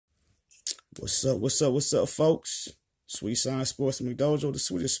What's up, folks? Sweet Science Sports Dojo, the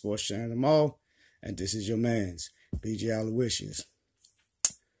sweetest sports channel of them all. And this is your man's, BG Aloysius.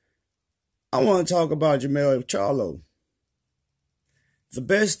 I want to talk about Jermell Charlo. The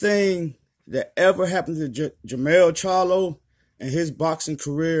best thing that ever happened to Jermell Charlo in his boxing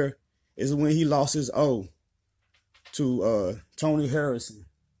career is when he lost his O to Tony Harrison.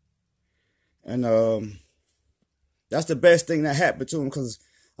 And that's the best thing that happened to him, because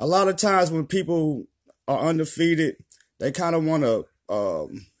a lot of times when people are undefeated, they kind of want to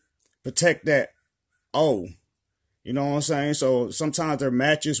protect that O. You know what I'm saying? So sometimes their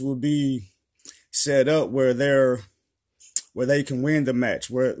matches will be set up where they can win the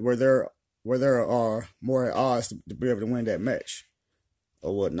match, where there are more odds to be able to win that match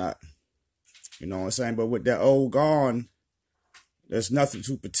or whatnot. You know what I'm saying? But with that O gone, there's nothing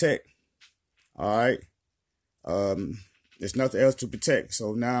to protect. All right. There's nothing else to protect.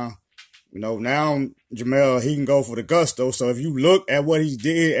 So now, now Jermell, he can go for the gusto. So if you look at what he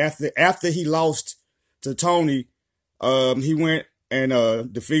did after he lost to Tony, he went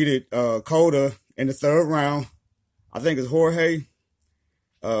and defeated Cota in the third round. I think it's Jorge,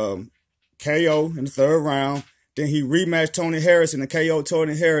 KO in the third round. Then he rematched Tony Harrison and KO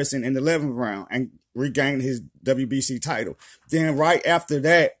Tony Harrison in the 11th round and regained his WBC title. Then right after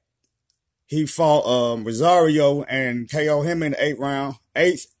that, he fought Rosario and KO him in the eighth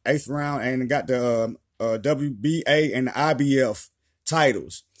round, and got the WBA and the IBF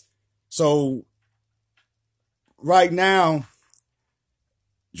titles. So right now,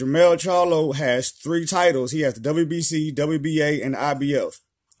 Jermell Charlo has 3 titles. He has the WBC, WBA, and the IBF.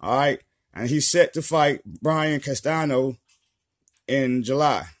 All right, and he's set to fight Brian Castano in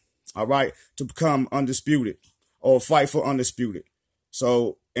July. All right, to become undisputed or fight for undisputed.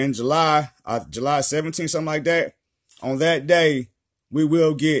 So in July 17th, something like that, on that day, we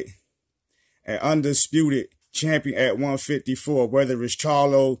will get an undisputed champion at 154, whether it's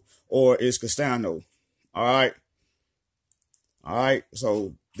Charlo or it's Castano. All right. All right.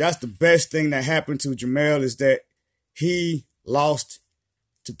 So that's the best thing that happened to Jermell, is that he lost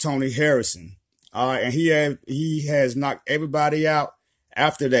to Tony Harrison. All right. And he has knocked everybody out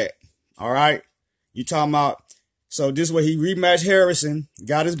after that. All right. You talking about, so this is where he rematched Harrison,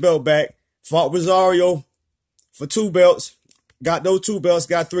 got his belt back, fought Rosario for 2 belts, got those 2 belts,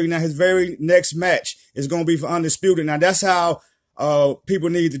 got 3. Now his very next match is going to be for undisputed. Now that's how people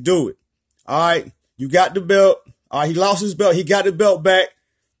need to do it. All right, you got the belt. All right, he lost his belt. He got the belt back.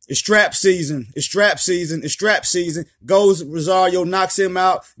 It's strap season. It's strap season. It's strap season. Goes Rosario, knocks him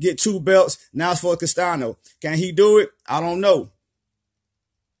out, get 2 belts. Now it's for Castano. Can he do it? I don't know.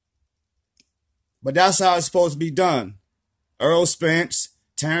 But that's how it's supposed to be done. Earl Spence,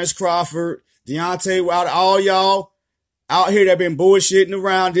 Terrence Crawford, Deontay Wilder, all y'all out here that been bullshitting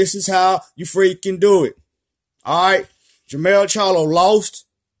around. This is how you freaking do it. All right. Jermell Charlo lost.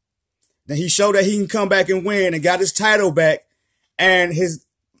 Then he showed that he can come back and win and got his title back. And his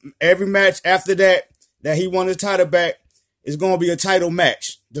every match after that he won his title back is going to be a title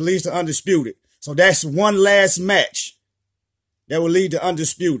match that leads to undisputed. So that's one last match that will lead to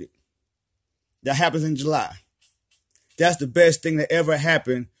undisputed. That happens in July. That's the best thing that ever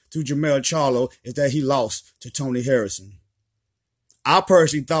happened to Jermell Charlo, is that he lost to Tony Harrison. I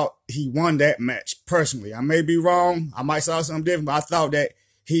personally thought he won that match. Personally, I may be wrong. I might saw something different, but I thought that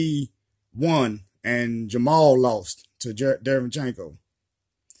he won and Jamal lost to Derevchenko.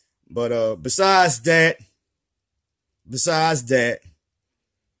 But besides that,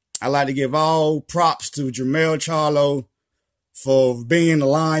 I like to give all props to Jermell Charlo for being a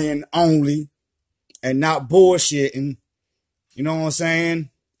lion only and not bullshitting, you know what I'm saying?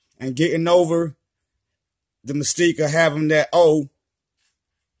 And getting over the mystique of having that O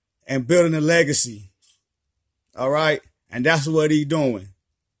and building a legacy. All right? And that's what he's doing.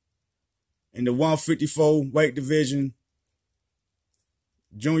 In the 154 weight division,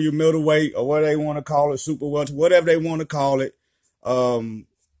 junior middleweight, or whatever they want to call it, super welter, whatever they want to call it,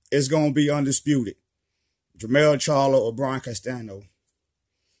 it's going to be undisputed. Jermell Charlo or Brian Castano.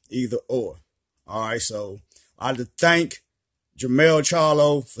 Either or. All right, so I'd like to thank Jermell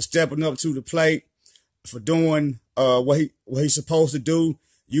Charlo for stepping up to the plate, for doing what he's supposed to do.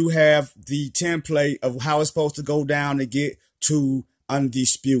 You have the template of how it's supposed to go down to get to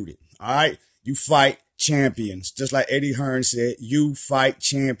undisputed. All right, you fight champions, just like Eddie Hearn said. You fight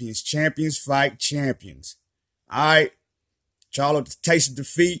champions. Champions fight champions. All right, Charlo tasted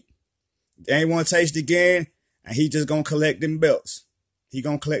defeat. They ain't want to taste it again, and he just gonna collect them belts. He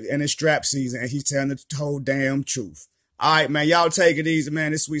gonna collect in his strap season, and he's telling the whole damn truth. All right, man, y'all take it easy,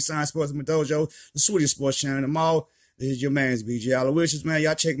 man. This Sweet Science Sports Dojo, the sweetest sports channel of them all. This is your man's BG Aloysius, man.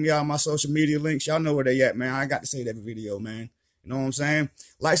 Y'all check me out on my social media links. Y'all know where they at, man. I got to say that every video, man. You know what I'm saying?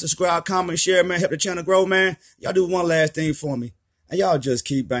 Like, subscribe, comment, share, man. Help the channel grow, man. Y'all do one last thing for me. And y'all just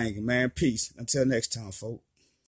keep banging, man. Peace. Until next time, folks.